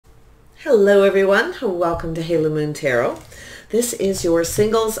Hello everyone, welcome to Halo Moon Tarot. This is your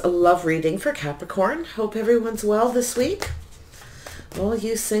singles love reading for Capricorn. Hope everyone's well this week. All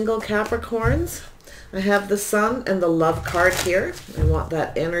you single Capricorns, I have the Sun and the Love card here. I want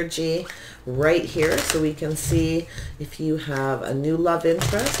that energy right here so we can see if you have a new love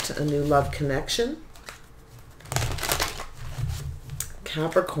interest, a new love connection.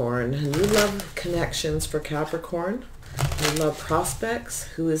 Capricorn, new love connections for Capricorn. New love prospects.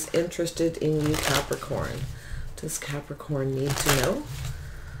 Who is interested in you, Capricorn? Does Capricorn need to know?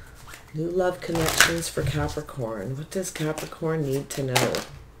 New love connections for Capricorn. What does Capricorn need to know?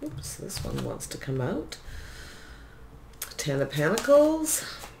 Oops, this one wants to come out. Ten of Pentacles.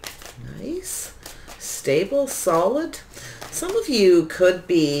 Nice. Stable, solid. Some of you could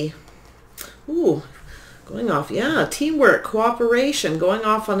be, going off, teamwork, cooperation, going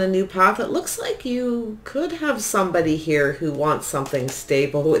off on a new path. It looks like you could have somebody here who wants something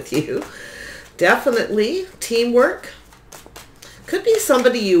stable with you. Definitely teamwork. Could be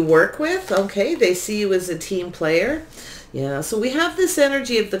somebody you work with. Okay, they see you as a team player. Yeah, so we have this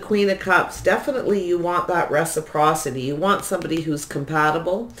energy of the Queen of Cups. Definitely you want that reciprocity. You want somebody who's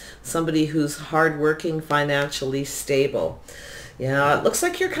compatible, somebody who's hardworking, financially stable. Yeah, it looks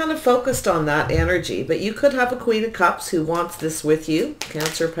like you're kind of focused on that energy, but you could have a Queen of Cups who wants this with you.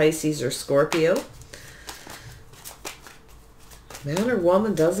 Cancer, Pisces, or Scorpio. Man or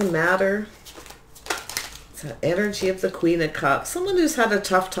woman, doesn't matter. It's that energy of the Queen of Cups. Someone who's had a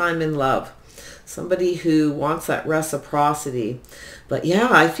tough time in love. Somebody who wants that reciprocity. But yeah,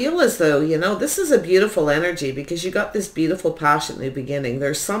 I feel as though, this is a beautiful energy because you got this beautiful passion in the beginning.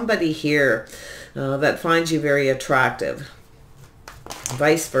 There's somebody here that finds you very attractive.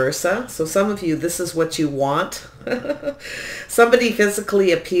 Vice versa. So some of you, this is what you want. Somebody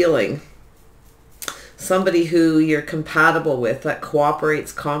physically appealing. Somebody who you're compatible with, that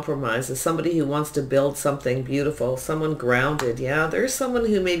cooperates, compromises. Somebody who wants to build something beautiful. Someone grounded. Yeah, there's someone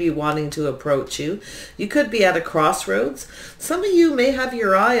who may be wanting to approach you. You could be at a crossroads. Some of you may have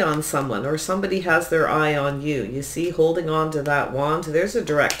your eye on someone, or somebody has their eye on you. You see, holding on to that wand. There's a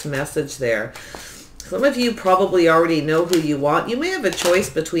direct message there. Some of you probably already know who you want. You may have a choice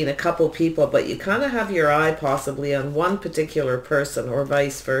between a couple people, but you kind of have your eye possibly on one particular person, or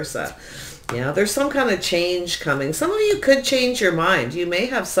vice versa. Yeah, there's some kind of change coming. Some of you could change your mind. You may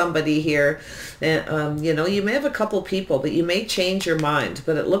have somebody here, you may have a couple people, but you may change your mind.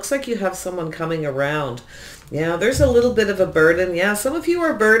 But it looks like you have someone coming around. Yeah, there's a little bit of a burden. Yeah, some of you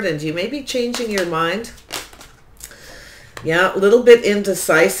are burdened. You may be changing your mind. Yeah, a little bit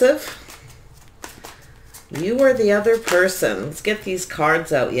indecisive. You are the other person. Let's get these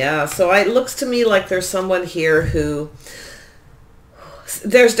cards out. Yeah, so it looks to me like there's someone here who,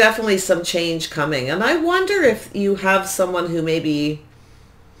 there's definitely some change coming. And I wonder if you have someone who maybe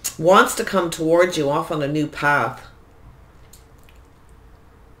wants to come towards you off on a new path.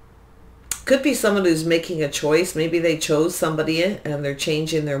 Could be someone who's making a choice. Maybe they chose somebody and they're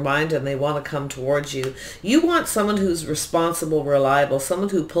changing their mind and they want to come towards you. You want someone who's responsible, reliable, someone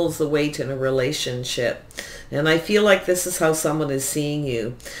who pulls the weight in a relationship. And I feel like this is how someone is seeing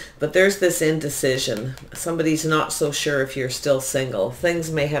you. But there's this indecision. Somebody's not so sure if you're still single.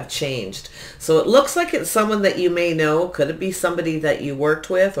 Things may have changed. So it looks like it's someone that you may know. Could it be somebody that you worked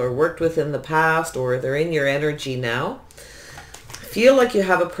with or worked with in the past, or they're in your energy now? Feel like you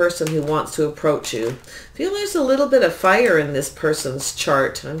have a person who wants to approach you. Feel there's a little bit of fire in this person's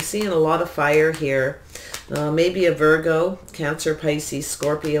chart. I'm seeing a lot of fire here. Maybe a Virgo, Cancer, Pisces,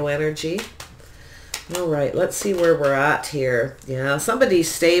 Scorpio energy. All right, let's see where we're at here. Yeah,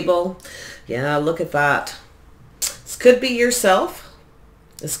 somebody's stable. Yeah, look at that. This could be yourself.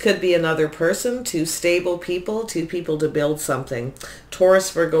 This could be another person, two stable people, two people to build something. Taurus,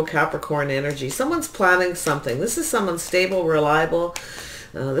 Virgo, Capricorn energy. Someone's planning something. This is someone stable, reliable.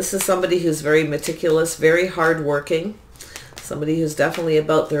 This is somebody who's very meticulous, very hardworking. Somebody who's definitely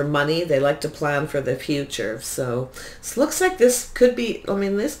about their money. They like to plan for the future. So it looks like this could be,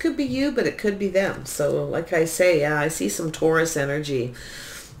 this could be you, but it could be them. So like I say, yeah, I see some Taurus energy.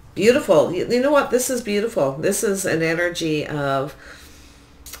 Beautiful. You know what? This is beautiful. This is an energy of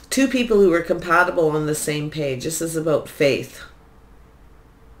two people who are compatible on the same page. This is about faith.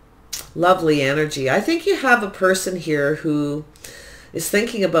 Lovely energy. I think you have a person here who is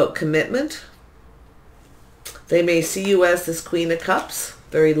thinking about commitment. They may see you as this Queen of Cups.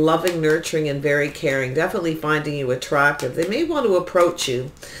 Very loving, nurturing, and very caring. Definitely finding you attractive. They may want to approach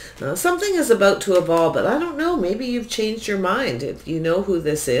you. Something is about to evolve, but I don't know. Maybe you've changed your mind. If you know who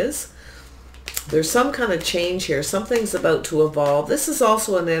this is, there's some kind of change here. Something's about to evolve. This is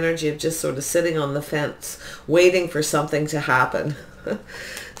also an energy of just sort of sitting on the fence, waiting for something to happen.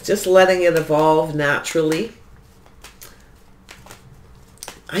 Just letting it evolve naturally.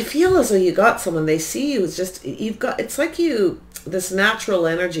 I feel as though you got someone, they see you, it's just, you've got, it's like you, this natural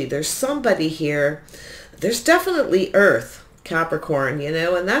energy. There's somebody here. There's definitely Earth, Capricorn, you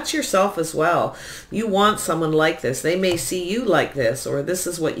know, and that's yourself as well. You want someone like this. They may see you like this, or this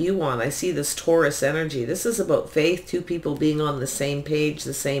is what you want. I see this Taurus energy. This is about faith, two people being on the same page,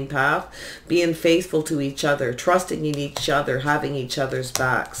 the same path, being faithful to each other, trusting in each other, having each other's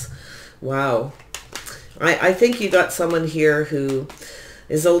backs. Wow. I think you got someone here who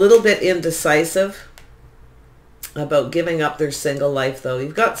is a little bit indecisive about giving up their single life, though.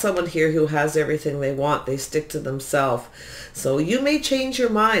 You've got someone here who has everything they want. They stick to themselves. So you may change your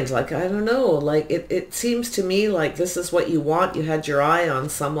mind. Like, I don't know, like it seems to me like this is what you want. You had your eye on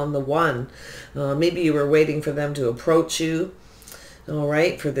someone, the one. Maybe you were waiting for them to approach you, all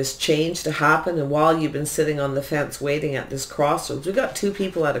right, for this change to happen. And while you've been sitting on the fence waiting at this crossroads, we got two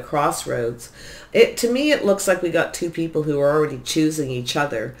people at a crossroads. To me, it looks like we got two people who are already choosing each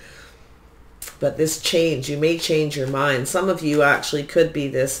other. But this change, you may change your mind. Some of you actually could be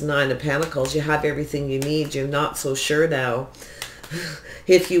this Nine of Pentacles. You have everything you need. You're not so sure now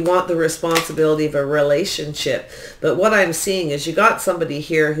if you want the responsibility of a relationship. But what I'm seeing is you got somebody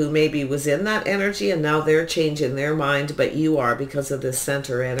here who maybe was in that energy and now they're changing their mind, but you are, because of this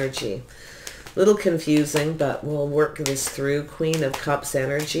center energy. Little confusing, but we'll work this through. Queen of Cups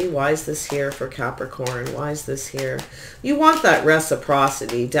energy. Why is this here for Capricorn? Why is this here? You want that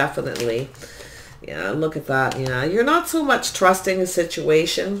reciprocity, definitely. Yeah, look at that. Yeah, you're not so much trusting a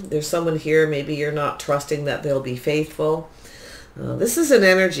situation. There's someone here, maybe you're not trusting that they'll be faithful. This is an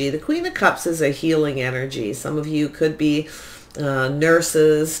energy. The Queen of Cups is a healing energy. Some of you could be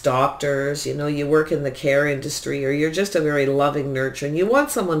nurses, doctors, you know, you work in the care industry, or you're just a very loving nurturer, and you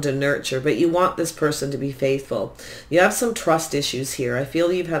want someone to nurture, but you want this person to be faithful. You have some trust issues here. I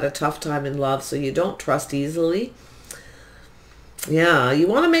feel you've had a tough time in love, so you don't trust easily. Yeah, you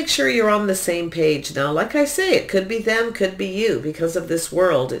want to make sure you're on the same page. Now, like I say, it could be them, could be you. Because of this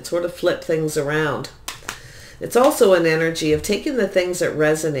world, it sort of flipped things around. It's also an energy of taking the things that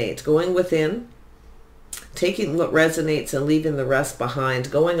resonate, going within, taking what resonates and leaving the rest behind,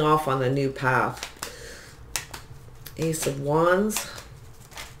 going off on a new path. Ace of Wands.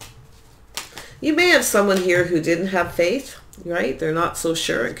 You may have someone here who didn't have faith, right? They're not so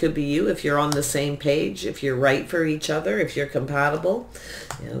sure. It could be you if you're on the same page, if you're right for each other, if you're compatible.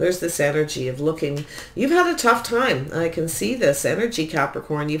 Yeah, there's this energy of looking. You've had a tough time. I can see this energy,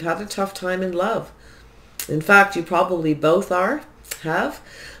 Capricorn. You've had a tough time in love. In fact, you probably both have.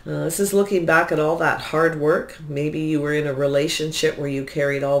 This is looking back at all that hard work. Maybe you were in a relationship where you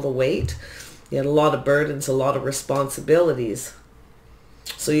carried all the weight. You had a lot of burdens, a lot of responsibilities.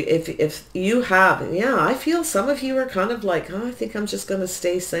 So if you have, yeah, I feel some of you are kind of like, oh, I think I'm just going to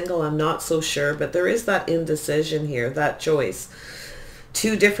stay single. I'm not so sure. But there is that indecision here, that choice.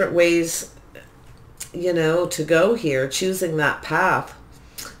 Two different ways, you know, to go here, choosing that path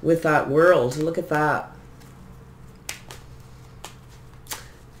with that world. Look at that.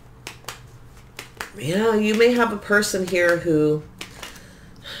 Yeah, you may have a person here who,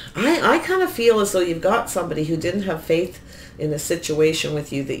 I kind of feel as though you've got somebody who didn't have faith in a situation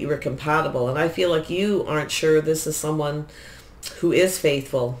with you, that you were compatible. And I feel like you aren't sure this is someone who is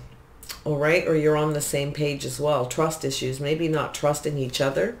faithful, all right? Or you're on the same page as well. Trust issues, maybe not trusting each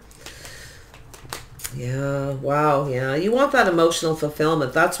other. Yeah, wow, yeah. You want that emotional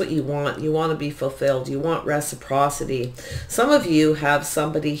fulfillment. That's what you want. You want to be fulfilled. You want reciprocity. Some of you have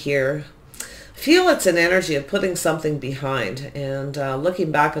somebody here. Feel it's an energy of putting something behind and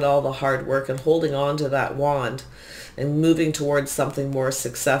looking back at all the hard work and holding on to that wand and moving towards something more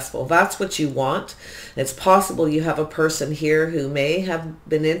successful. That's what you want. It's possible you have a person here who may have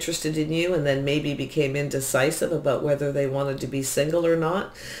been interested in you and then maybe became indecisive about whether they wanted to be single or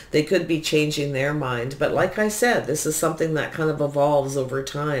not. They could be changing their mind. But like I said, this is something that kind of evolves over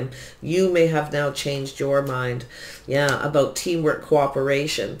time. You may have now changed your mind. Yeah, about teamwork,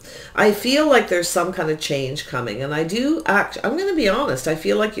 cooperation. I feel like there's some kind of change coming. And I'm going to be honest, I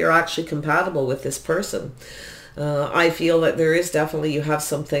feel like you're actually compatible with this person. I feel that there is definitely, you have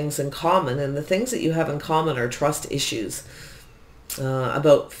some things in common, and the things that you have in common are trust issues,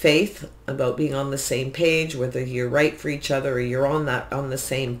 about faith, about being on the same page, whether you're right for each other or you're on the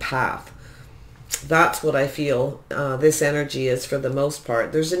same path. That's what I feel this energy is for the most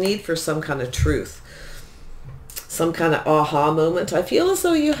part. There's a need for some kind of truth, some kind of aha moment. I feel as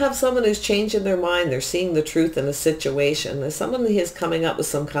though you have someone who's changing their mind. They're seeing the truth in a situation. There's someone who is coming up with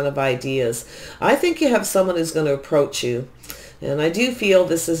some kind of ideas. I think you have someone who's going to approach you And I do feel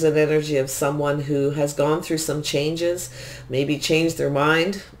this is an energy of someone who has gone through some changes, maybe changed their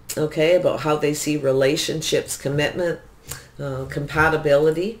mind, okay, about how they see relationships, commitment,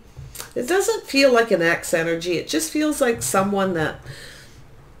 compatibility. It doesn't feel like an ex energy. It just feels like someone that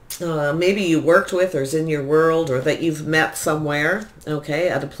maybe you worked with or is in your world, or that you've met somewhere, okay,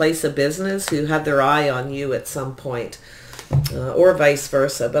 at a place of business, who had their eye on you at some point, or vice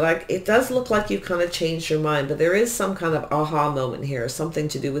versa. But it does look like you've kind of changed your mind, but there is some kind of aha moment here, something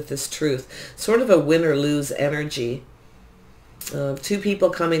to do with this truth, sort of a win or lose energy. Two people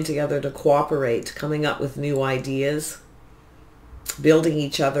coming together to cooperate, coming up with new ideas, building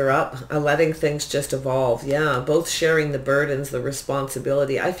each other up, letting things just evolve. Yeah, both sharing the burdens, the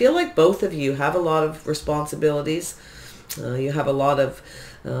responsibility. I feel like both of you have a lot of responsibilities. You have a lot of,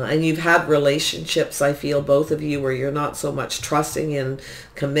 and you've had relationships, I feel, both of you, where you're not so much trusting in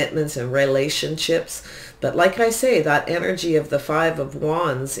commitments and relationships. But like I say, that energy of the Five of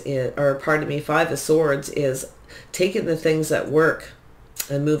Wands, Five of Swords, is taking the things that work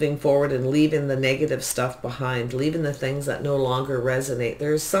and moving forward and leaving the negative stuff behind, leaving the things that no longer resonate.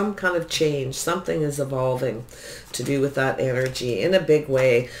 There's some kind of change. Something is evolving to do with that energy in a big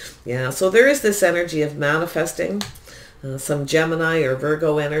way. Yeah, so there is this energy of manifesting, some Gemini or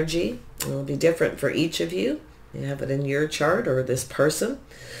Virgo energy. It'll be different for each of you. You have it in your chart, or this person.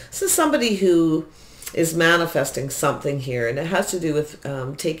 This is somebody who is manifesting something here, and it has to do with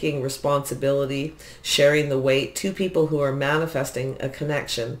taking responsibility, sharing the weight. Two people who are manifesting a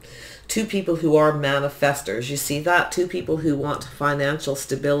connection, two people who are manifestors. You see that? Two people who want financial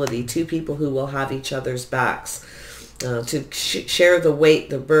stability, two people who will have each other's backs, to share the weight,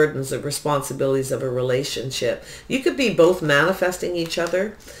 the burdens, the responsibilities of a relationship. You could be both manifesting each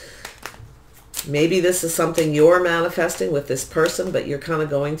other. Maybe this is something you're manifesting with this person, but you're kind of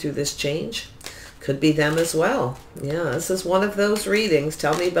going through this change. Could be them as well. Yeah, this is one of those readings.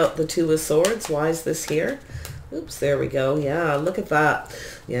 Tell me about the Two of Swords. Why is this here? Oops, there we go. Yeah, look at that.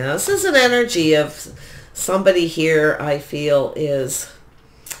 Yeah, this is an energy of somebody here, I feel, is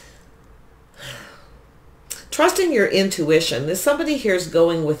trusting your intuition. There's somebody here is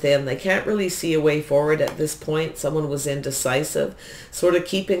going within. They can't really see a way forward at this point. Someone was indecisive, sort of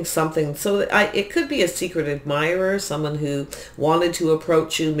keeping something. So it could be a secret admirer, someone who wanted to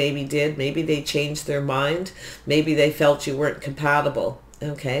approach you, maybe did. Maybe they changed their mind. Maybe they felt you weren't compatible.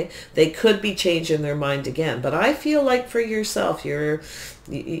 Okay, they could be changing their mind again. But I feel like for yourself,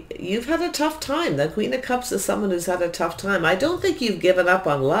 you've had a tough time. The Queen of Cups is someone who's had a tough time. I don't think you've given up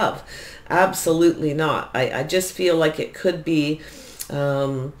on love. Absolutely not. I just feel like it could be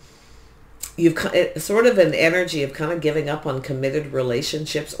it's sort of an energy of kind of giving up on committed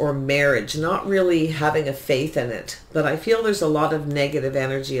relationships or marriage, not really having a faith in it. But I feel there's a lot of negative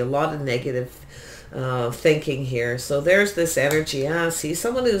energy, a lot of negative thinking here. So there's this energy. See,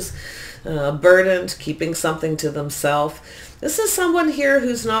 someone who's burdened, keeping something to themselves. This is someone here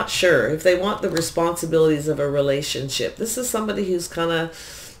who's not sure if they want the responsibilities of a relationship. This is somebody who's kind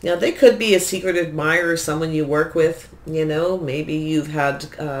of, they could be a secret admirer, someone you work with. Maybe you've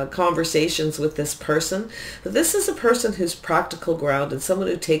had conversations with this person. But this is a person who's practical, grounded, someone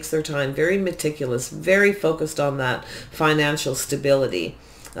who takes their time, very meticulous, very focused on that financial stability.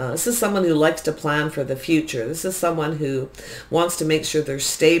 This is someone who likes to plan for the future. This is someone who wants to make sure they're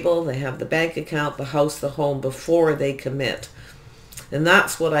stable, they have the bank account, the house, the home before they commit. And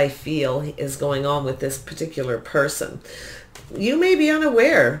that's what I feel is going on with this particular person. You may be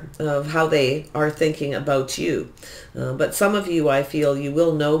unaware of how they are thinking about you, but some of you, I feel, you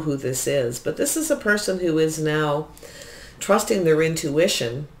will know who this is. But this is a person who is now trusting their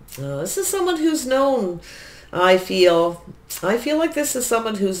intuition. This is someone who's known, I feel like this is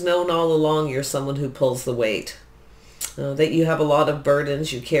someone who's known all along you're someone who pulls the weight. That you have a lot of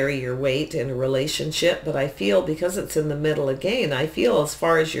burdens, you carry your weight in a relationship, but I feel because it's in the middle again, I feel as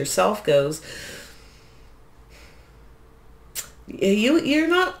far as yourself goes, you're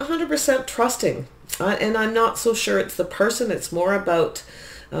not 100% trusting. And I'm not so sure it's the person, it's more about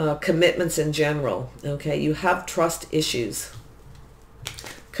commitments in general. Okay, you have trust issues.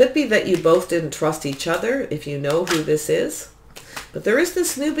 Could be that you both didn't trust each other, if you know who this is. But there is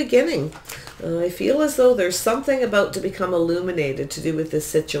this new beginning. I feel as though there's something about to become illuminated to do with this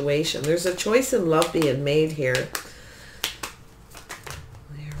situation. There's a choice in love being made here.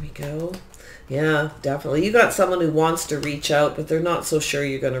 There we go. Yeah, definitely. You got someone who wants to reach out, but they're not so sure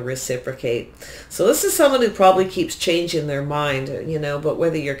you're going to reciprocate. So this is someone who probably keeps changing their mind, but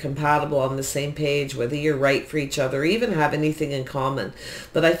whether you're compatible on the same page, whether you're right for each other, even have anything in common.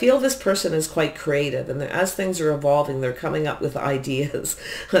 But I feel this person is quite creative, and as things are evolving, they're coming up with ideas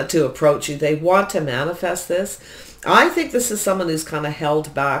to approach you. They want to manifest this. I think this is someone who's kind of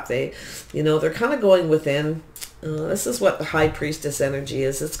held back. They're kind of going within. This is what the High Priestess energy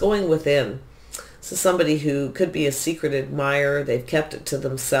is. It's going within. This is somebody who could be a secret admirer. They've kept it to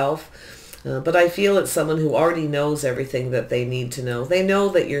themselves. But I feel it's someone who already knows everything that they need to know. They know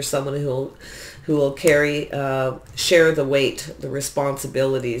that you're someone who will share the weight, the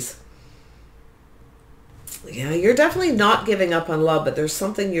responsibilities. Yeah, you're definitely not giving up on love, but there's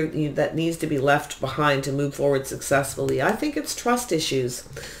something that needs to be left behind to move forward successfully. I think it's trust issues.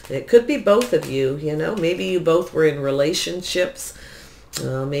 It could be both of you, Maybe you both were in relationships.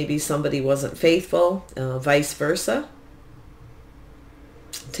 Maybe somebody wasn't faithful, vice versa.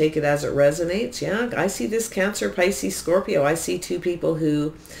 Take it as it resonates. Yeah, I see this Cancer, Pisces, Scorpio. I see two people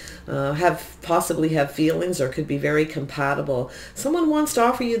who possibly have feelings or could be very compatible. Someone wants to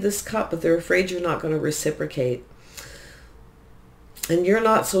offer you this cup, but they're afraid you're not going to reciprocate. And you're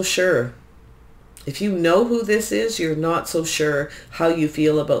not so sure. If you know who this is, you're not so sure how you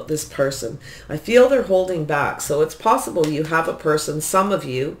feel about this person. I feel they're holding back. So it's possible you have a person, some of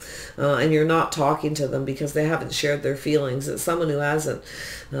you, and you're not talking to them because they haven't shared their feelings. It's someone who hasn't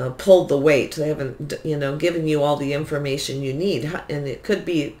pulled the weight. They haven't, given you all the information you need. And it could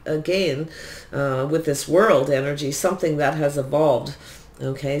be, again, with this world energy, something that has evolved.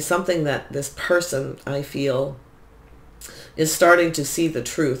 Okay, something that this person, I feel, is starting to see the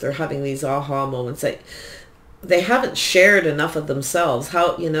truth. They're having these aha moments. They haven't shared enough of themselves.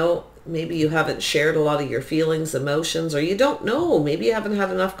 Maybe you haven't shared a lot of your feelings, emotions, or you don't know. Maybe you haven't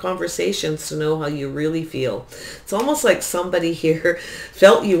had enough conversations to know how you really feel. It's almost like somebody here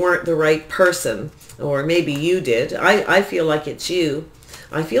felt you weren't the right person, or maybe you did. I feel like it's you.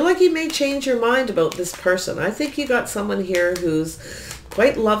 I feel like you may change your mind about this person. I think you got someone here who's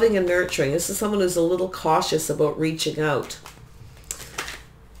quite loving and nurturing. This is someone who's a little cautious about reaching out.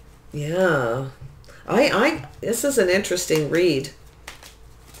 Yeah. This is an interesting read.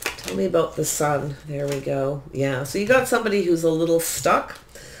 Tell me about the sun. There we go. Yeah. So you got somebody who's a little stuck,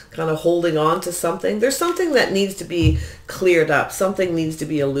 kind of holding on to something. There's something that needs to be cleared up. Something needs to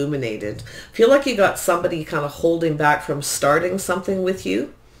be illuminated. I feel like you got somebody kind of holding back from starting something with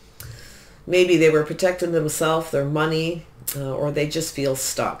you. Maybe they were protecting themselves, their money, or they just feel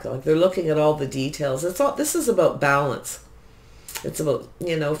stuck. Like they're looking at all the details. This is about balance. It's about,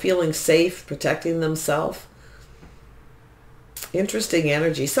 feeling safe, protecting themselves. Interesting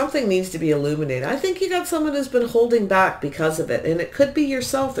energy. Something needs to be illuminated. I think you got someone who's been holding back because of it. And it could be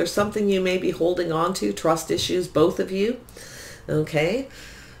yourself. There's something you may be holding on to. Trust issues, both of you. Okay.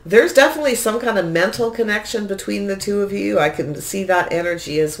 There's definitely some kind of mental connection between the two of you. I can see that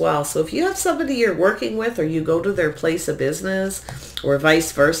energy as well. So if you have somebody you're working with, or you go to their place of business, or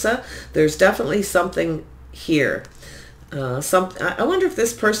vice versa, there's definitely something here. I wonder if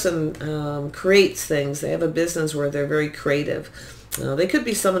this person creates things. They have a business where they're very creative. They could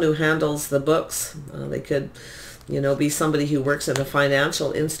be someone who handles the books. They could, be somebody who works in a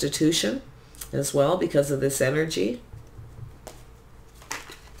financial institution as well because of this energy.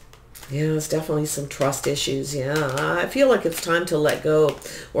 Yeah, there's definitely some trust issues. Yeah, I feel like it's time to let go,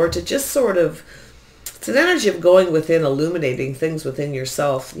 or to just sort of, it's an energy of going within, illuminating things within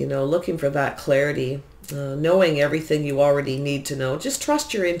yourself, looking for that clarity, knowing everything you already need to know. Just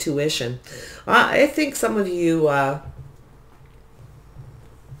trust your intuition. I think some of you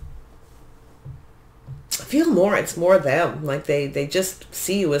feel it's more them. Like they just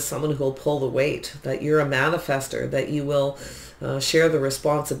see you as someone who will pull the weight, that you're a manifester, that you will share the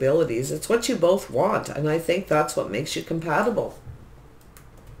responsibilities. It's what you both want, and I think that's what makes you compatible.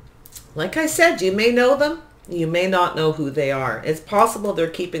 Like I said, you may know them, you may not know who they are. It's possible they're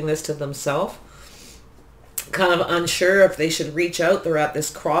keeping this to themselves, kind of unsure if they should reach out. They're at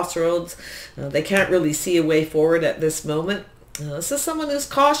this crossroads. They can't really see a way forward at this moment. This is someone who's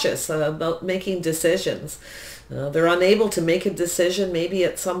cautious about making decisions. They're unable to make a decision maybe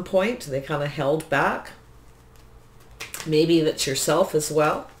at some point. They kind of held back. Maybe that's yourself as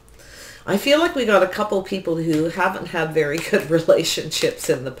well. I feel like we got a couple people who haven't had very good relationships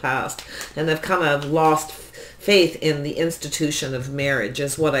in the past and have kind of lost faith in the institution of marriage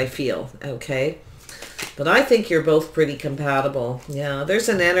is what I feel, okay? But I think you're both pretty compatible. Yeah, there's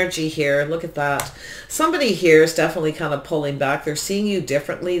an energy here. Look at that. Somebody here is definitely kind of pulling back. They're seeing you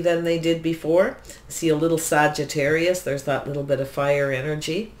differently than they did before. I see a little Sagittarius. There's that little bit of fire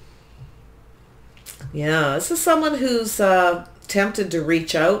energy. Yeah, this is someone who's tempted to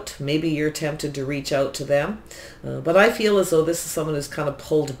reach out. Maybe you're tempted to reach out to them. But I feel as though this is someone who's kind of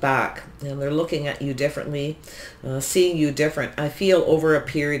pulled back, and they're looking at you differently, seeing you different. I feel over a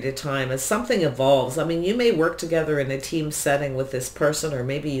period of time as something evolves. I mean, you may work together in a team setting with this person, or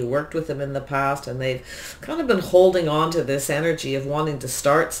maybe you worked with them in the past and they've kind of been holding on to this energy of wanting to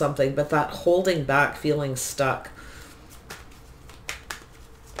start something, but that holding back, feeling stuck.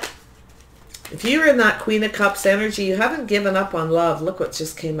 If you're in that Queen of Cups energy, you haven't given up on love. Look what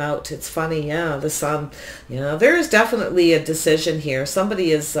just came out. It's funny. Yeah, the Sun. Yeah, there is definitely a decision here.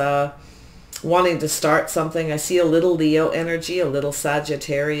 Somebody is wanting to start something. I see a little Leo energy, a little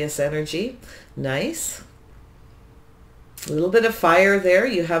Sagittarius energy. Nice. A little bit of fire there.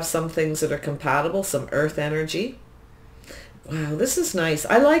 You have some things that are compatible, some earth energy. Wow, this is nice.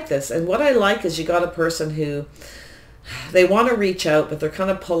 I like this. And what I like is you got a person who, they want to reach out, but they're kind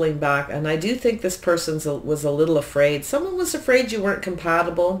of pulling back. And I do think this person was a little afraid. Someone was afraid you weren't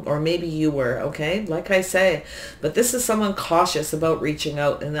compatible, or maybe you were, okay? Like I say, but this is someone cautious about reaching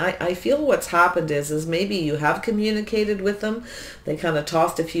out. And I feel what's happened is maybe you have communicated with them. They kind of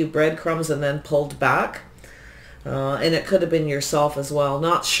tossed a few breadcrumbs and then pulled back. And it could have been yourself as well,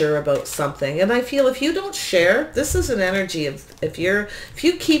 not sure about something. And I feel if you don't share, this is an energy of, if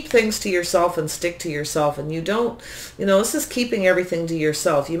you keep things to yourself and stick to yourself, and you don't, this is keeping everything to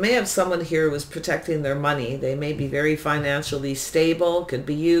yourself. You may have someone here who is protecting their money. They may be very financially stable. Could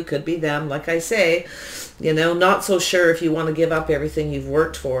be you, could be them. Like I say, not so sure if you want to give up everything you've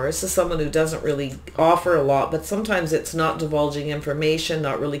worked for. This is someone who doesn't really offer a lot, but sometimes it's not divulging information,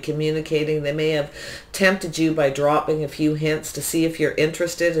 not really communicating. They may have tempted you by dropping a few hints to see if you're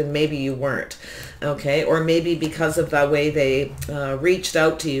interested, and maybe you weren't, okay? Or maybe because of the way they reached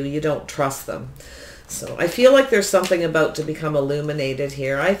out to you, you don't trust them. So I feel like there's something about to become illuminated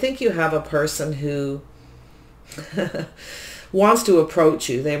here. I think you have a person who wants to approach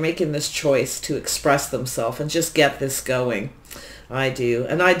you. They're making this choice to express themselves and just get this going. I do.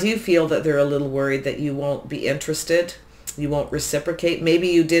 And I do feel that they're a little worried that you won't be interested. You won't reciprocate. Maybe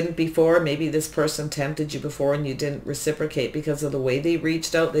you didn't before. Maybe this person tempted you before and you didn't reciprocate because of the way they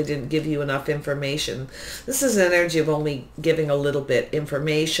reached out. They didn't give you enough information. This is an energy of only giving a little bit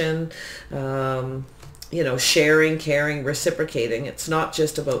information, sharing, caring, reciprocating. It's not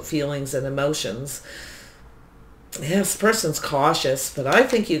just about feelings and emotions. Yes, this person's cautious, but I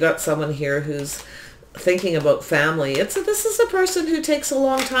think you got someone here who's thinking about family. This is a person who takes a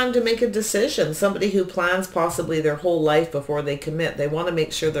long time to make a decision. Somebody who plans possibly their whole life before they commit. They want to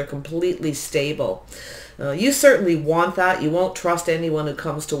make sure they're completely stable. You certainly want that. You won't trust anyone who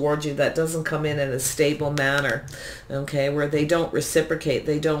comes towards you that doesn't come in a stable manner, okay, where they don't reciprocate.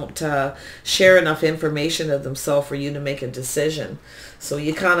 They don't share enough information of themselves for you to make a decision. So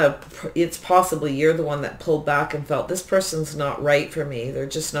you it's possibly you're the one that pulled back and felt, this person's not right for me. They're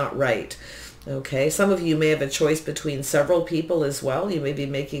just not right. Okay, some of you may have a choice between several people as well. You may be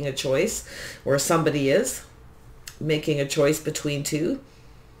making a choice, or somebody is making a choice between two.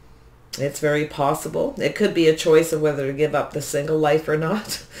 It's very possible. It could be a choice of whether to give up the single life or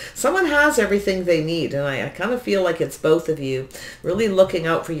not. Someone has everything they need, and I kind of feel like it's both of you really looking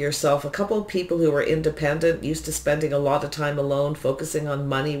out for yourself. A couple of people who are independent, used to spending a lot of time alone, focusing on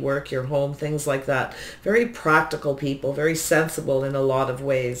money, work, your home, things like that. Very practical people, very sensible in a lot of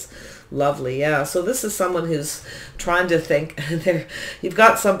ways. Lovely, yeah. So this is someone who's trying to think. You've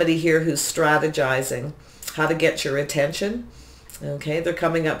got somebody here who's strategizing how to get your attention. Okay, they're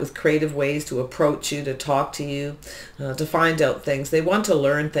coming up with creative ways to approach you, to talk to you, to find out things. They want to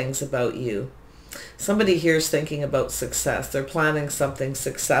learn things about you. Somebody here is thinking about success. They're planning something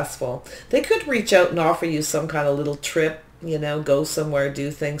successful. They could reach out and offer you some kind of little trip, go somewhere, do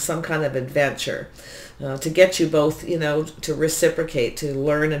things, some kind of adventure. To get you both, to reciprocate, to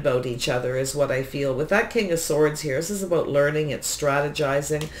learn about each other is what I feel. With that King of Swords here, this is about learning, it's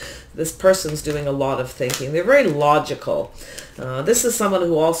strategizing. This person's doing a lot of thinking. They're very logical. This is someone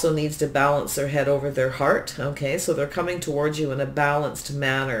who also needs to balance their head over their heart, okay? So they're coming towards you in a balanced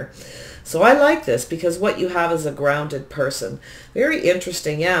manner. So I like this because what you have is a grounded person. Very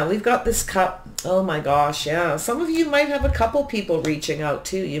interesting. Yeah, we've got this cup. Oh my gosh, yeah. Some of you might have a couple people reaching out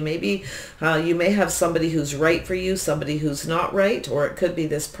too. You may have somebody who's right for you, somebody who's not right, or it could be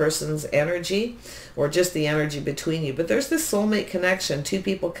this person's energy or just the energy between you. But there's this soulmate connection, two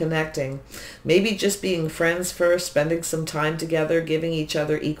people connecting, maybe just being friends first, spending some time together, giving each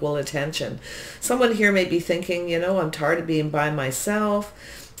other equal attention. Someone here may be thinking, I'm tired of being by myself.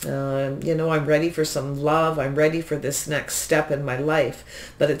 I'm ready for some love. I'm ready for this next step in my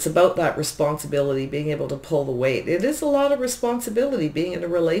life. But it's about that responsibility, being able to pull the weight. It is a lot of responsibility being in a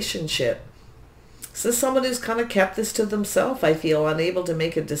relationship. This is someone who's kind of kept this to themselves, I feel, unable to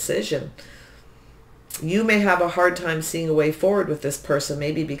make a decision. You may have a hard time seeing a way forward with this person,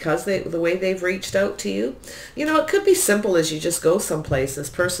 maybe because the way they've reached out to you. You know, it could be simple as you just go someplace,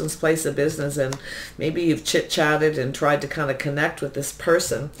 this person's place of business, and maybe you've chit-chatted and tried to kind of connect with this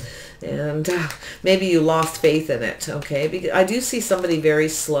person, and maybe you lost faith in it, okay? Because I do see somebody very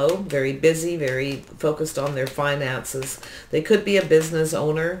slow, very busy, very focused on their finances. They could be a business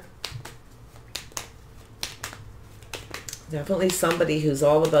owner. Definitely somebody who's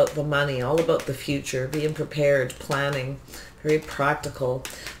all about the money, all about the future, being prepared, planning, very practical.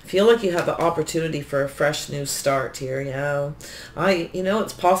 I feel like you have an opportunity for a fresh new start here. Yeah, you know,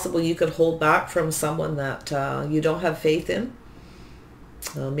 it's possible you could hold back from someone that you don't have faith in.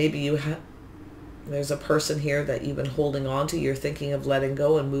 Maybe there's a person here that you've been holding on to. You're thinking of letting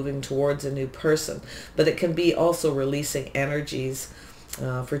go and moving towards a new person. But it can be also releasing energies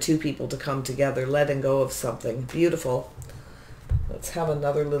for two people to come together, letting go of something. Beautiful. Let's have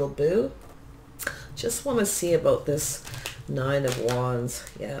another little boo. Just want to see about this Nine of Wands.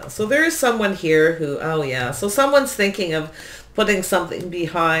 Yeah, so there is someone here who, oh yeah, so someone's thinking of putting something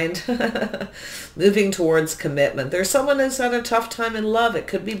behind, moving towards commitment. There's someone who's had a tough time in love. It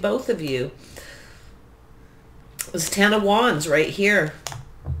could be both of you. There's 10 of Wands right here.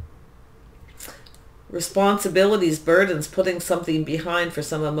 Responsibilities, burdens, putting something behind for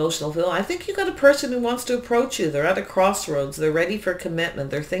some emotional feel. I think you got a person who wants to approach you. They're at a crossroads. They're ready for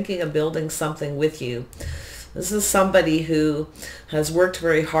commitment. They're thinking of building something with you. This is somebody who has worked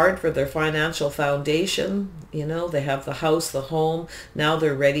very hard for their financial foundation. You know, they have the house, the home. Now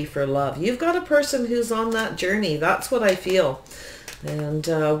they're ready for love. You've got a person who's on that journey. That's what I feel. And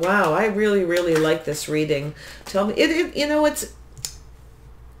wow, I really, really like this reading. Tell me, you know,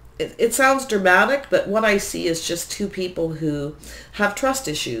 it sounds dramatic, but what I see is just two people who have trust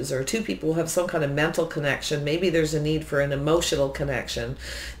issues, or two people who have some kind of mental connection. Maybe there's a need for an emotional connection.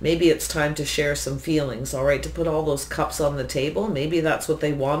 Maybe it's time to share some feelings, all right, to put all those cups on the table. Maybe that's what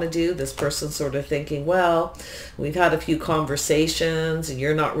they want to do. This person's sort of thinking, well, we've had a few conversations and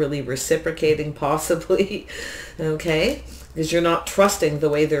you're not really reciprocating possibly, okay, because you're not trusting the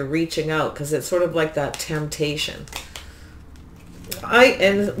way they're reaching out, because it's sort of like that temptation.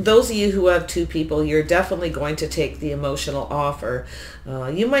 And those of you who have two people, you're definitely going to take the emotional offer.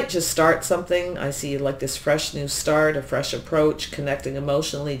 You might just start something. I see like this fresh new start, a fresh approach, connecting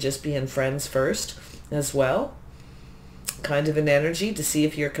emotionally, just being friends first as well. Kind of an energy to see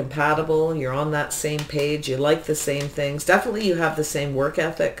if you're compatible, you're on that same page, you like the same things. Definitely you have the same work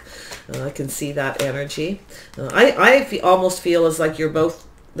ethic. I can see that energy. I almost feel as like you're both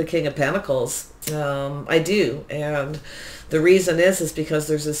the King of Pentacles. I do. And the reason is because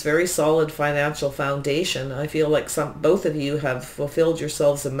there's this very solid financial foundation. I feel like both of you have fulfilled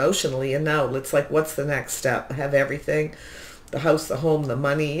yourselves emotionally, and now it's like, what's the next step? I have everything, the house, the home, the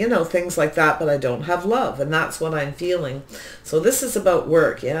money, you know, things like that, but I don't have love, and that's what I'm feeling. So this is about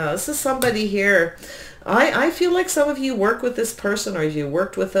work. Yeah, this is somebody here. I feel like some of you work with this person, or you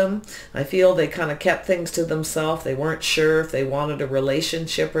worked with them. I feel they kind of kept things to themselves. They weren't sure if they wanted a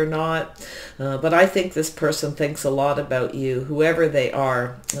relationship or not. But I think this person thinks a lot about you, whoever they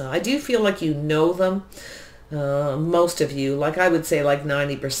are. I do feel like you know them. Most of you, like I would say like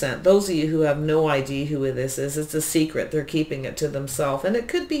 90%. Those of you who have no idea who this is, it's a secret. They're keeping it to themselves. And it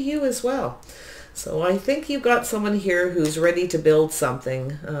could be you as well. So I think you've got someone here who's ready to build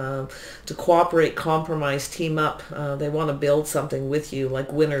something, to cooperate, compromise, team up. They want to build something with you,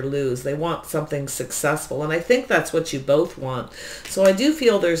 like win or lose. They want something successful, and I think that's what you both want. So I do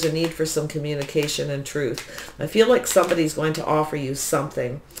feel there's a need for some communication and truth. I feel like somebody's going to offer you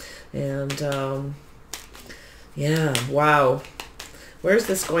something. And yeah, wow. Where's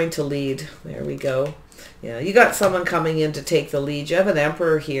this going to lead? There we go. Yeah, you got someone coming in to take the lead. You have an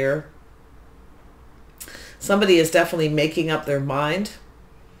Emperor here. Somebody is definitely making up their mind.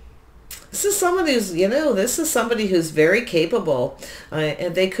 This is someone who's, you know, this is somebody who's very capable.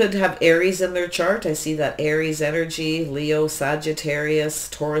 And they could have Aries in their chart. I see that Aries energy, Leo, Sagittarius,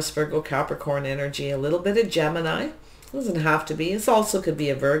 Taurus, Virgo, Capricorn energy, a little bit of Gemini. Doesn't have to be. It also could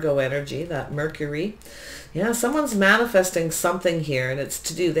be a Virgo energy, that Mercury. Yeah, someone's manifesting something here, and it's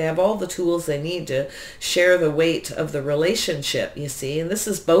to do. They have all the tools they need to share the weight of the relationship, you see. And this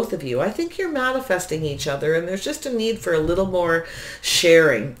is both of you. I think you're manifesting each other, and there's just a need for a little more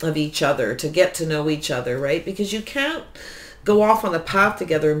sharing of each other to get to know each other, right? Because you can't go off on a path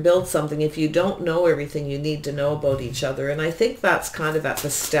together and build something if you don't know everything you need to know about each other. And I think that's kind of at the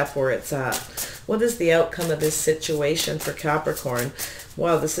step where it's at. What is the outcome of this situation for Capricorn?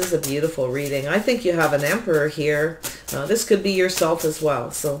 Wow, this is a beautiful reading. I think you have an Emperor here. This could be yourself as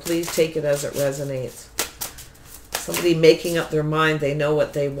well, so please take it as it resonates. Somebody making up their mind, they know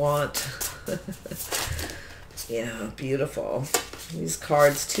what they want. Yeah, beautiful. These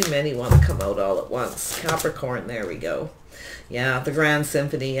cards, too many want to come out all at once. Capricorn, there we go. Yeah, the Grand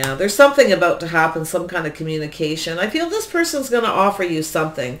Symphony. Yeah, there's something about to happen, some kind of communication. I feel this person's going to offer you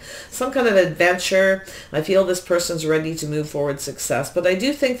something, some kind of adventure. I feel this person's ready to move forward success, but I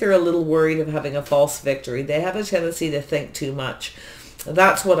do think they're a little worried of having a false victory. They have a tendency to think too much.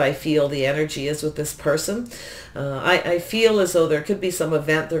 That's what I feel the energy is with this person. I feel as though there could be some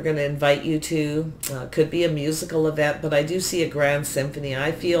event they're going to invite you to. Could be a musical event, but I do see a grand symphony.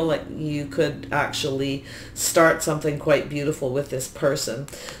 I feel like you could actually start something quite beautiful with this person.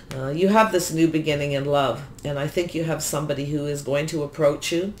 You have this new beginning in love, and I think you have somebody who is going to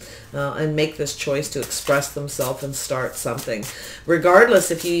approach you and make this choice to express themselves and start something.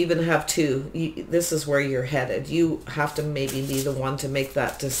 Regardless if you even have two, this is where you're headed. You have to maybe be the one to make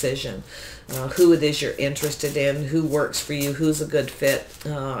that decision. Who it is you're interested in, who works for you, who's a good fit.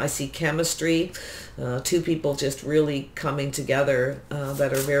 I see chemistry, two people just really coming together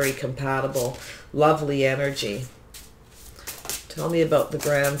that are very compatible. Lovely energy. Tell me about the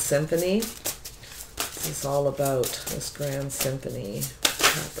Grand Symphony. This is all about this Grand Symphony.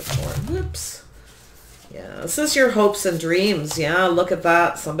 Capricorn. Whoops. Yeah, this is your hopes and dreams. Yeah, look at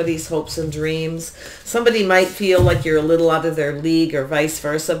that. Somebody's hopes and dreams. Somebody might feel like you're a little out of their league or vice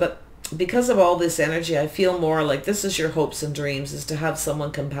versa, but because of all this energy, I feel more like this is your hopes and dreams, is to have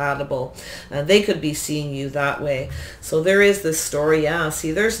someone compatible. And they could be seeing you that way. So there is this story. Yeah,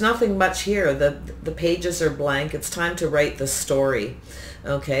 see, there's nothing much here. The pages are blank. It's time to write the story.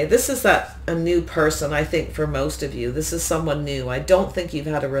 Okay, this is a new person, I think, for most of you. This is someone new. I don't think you've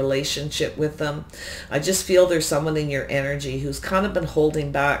had a relationship with them. I just feel there's someone in your energy who's kind of been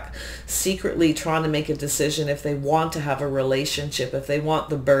holding back, secretly trying to make a decision if they want to have a relationship, if they want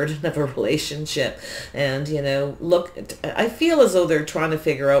the burden of a relationship. And, you know, look, I feel as though they're trying to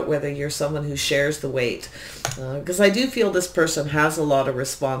figure out whether you're someone who shares the weight. Because I do feel this person has a lot of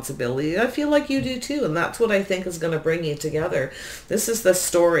responsibility. I feel like you do too, and that's what I think is going to bring you together. This is the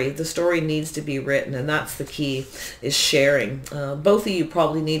story. The story needs to be written, and that's the key, is sharing. Both of you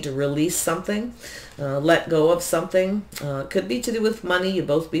probably need to release something, let go of something. Could be to do with money. You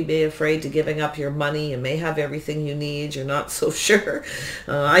both be afraid to giving up your money. You may have everything you need. You're not so sure.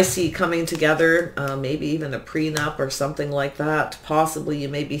 I see coming together, maybe even a prenup or something like that. Possibly you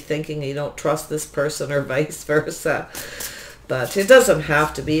may be thinking you don't trust this person or vice versa. But it doesn't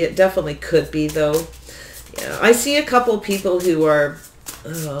have to be. It definitely could be, though. Yeah, I see a couple people who are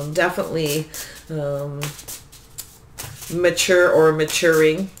definitely mature or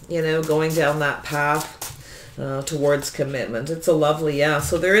maturing, you know, going down that path towards commitment. It's a lovely, yeah.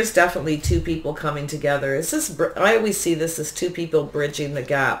 So there is definitely two people coming together. It's this, I always see this as two people bridging the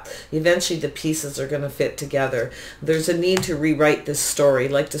gap. Eventually the pieces are going to fit together. There's a need to rewrite this story,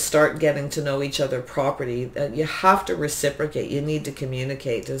 like to start getting to know each other properly. You have to reciprocate. You need to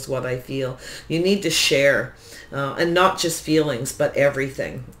communicate, is what I feel. You need to share. And not just feelings, but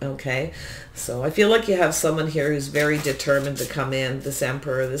everything, okay? So I feel like you have someone here who's very determined to come in, this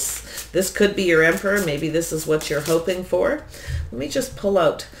Emperor. This could be your Emperor. Maybe this is what you're hoping for. Let me just pull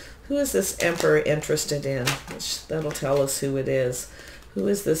out, who is this Emperor interested in? That'll tell us who it is. Who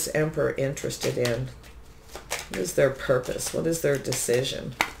is this Emperor interested in? What is their purpose? What is their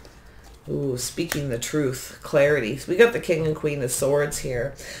decision? Ooh, speaking the truth, clarity. So we got the King and Queen of Swords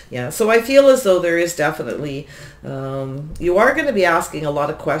here. Yeah, so I feel as though there is definitely, you are going to be asking a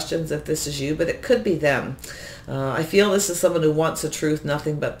lot of questions if this is you, but it could be them. I feel this is someone who wants the truth,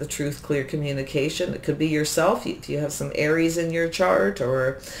 nothing but the truth, clear communication. It could be yourself. If you have some Aries in your chart,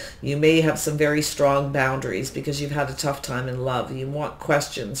 or you may have some very strong boundaries because you've had a tough time in love. You want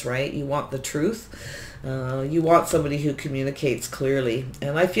questions, right? You want the truth. You want somebody who communicates clearly.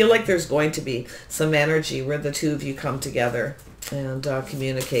 And I feel like there's going to be some energy where the two of you come together and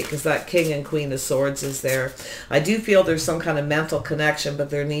communicate, because that King and Queen of Swords is there. I do feel there's some kind of mental connection, but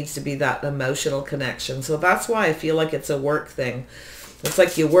there needs to be that emotional connection. So that's why I feel like it's a work thing. It's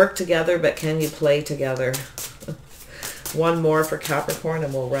like you work together, but can you play together? One more for Capricorn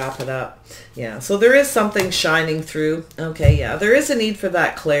and we'll wrap it up. Yeah, so there is something shining through. Okay, yeah, there is a need for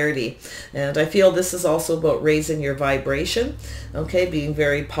that clarity. And I feel this is also about raising your vibration. Okay, being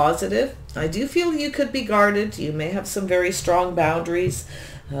very positive. I do feel you could be guarded. You may have some very strong boundaries.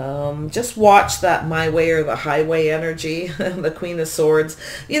 Just watch that my way or the highway energy, the Queen of Swords.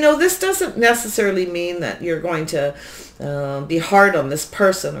 You know, this doesn't necessarily mean that you're going to be hard on this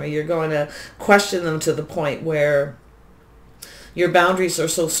person, or you're going to question them to the point where your boundaries are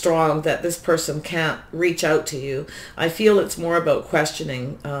so strong that this person can't reach out to you. I feel it's more about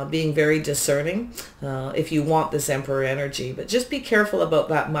questioning, being very discerning if you want this Emperor energy. But just be careful about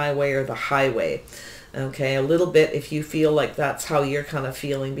that my way or the highway. Okay, a little bit if you feel like that's how you're kind of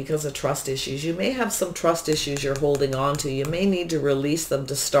feeling because of trust issues. You may have some trust issues you're holding on to. You may need to release them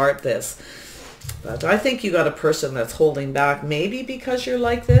to start this. But I think you got a person that's holding back, maybe because you're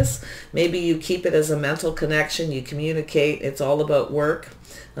like this. Maybe you keep it as a mental connection. You communicate. It's all about work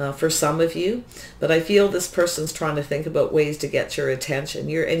for some of you. But I feel this person's trying to think about ways to get your attention.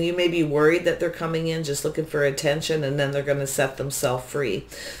 And you may be worried that they're coming in just looking for attention and then they're going to set themselves free.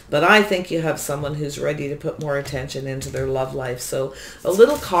 But I think you have someone who's ready to put more attention into their love life. So a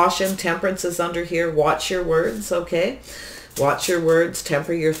little caution. Temperance is under here. Watch your words, okay? Watch your words,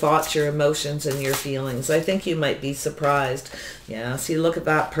 temper your thoughts, your emotions, and your feelings. I think you might be surprised. Yeah, see, look at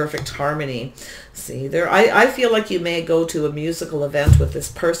that perfect harmony. See, there. I feel like you may go to a musical event with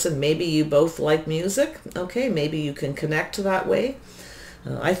this person. Maybe you both like music. Okay, maybe you can connect that way.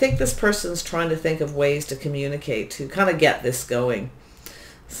 I think this person's trying to think of ways to communicate, to kind of get this going.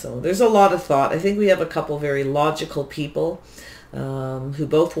 So there's a lot of thought. I think we have a couple very logical people who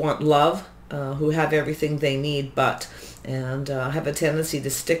both want love, who have everything they need, and have a tendency to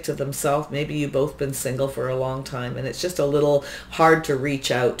stick to themselves. Maybe you've both been single for a long time and it's just a little hard to reach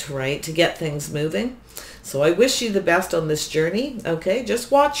out, right, to get things moving. So I wish you the best on this journey, okay?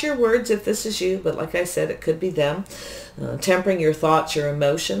 Just watch your words if this is you, but like I said, it could be them. Tempering your thoughts, your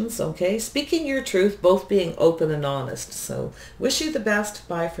emotions, okay? Speaking your truth, both being open and honest. So wish you the best.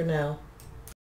 Bye for now.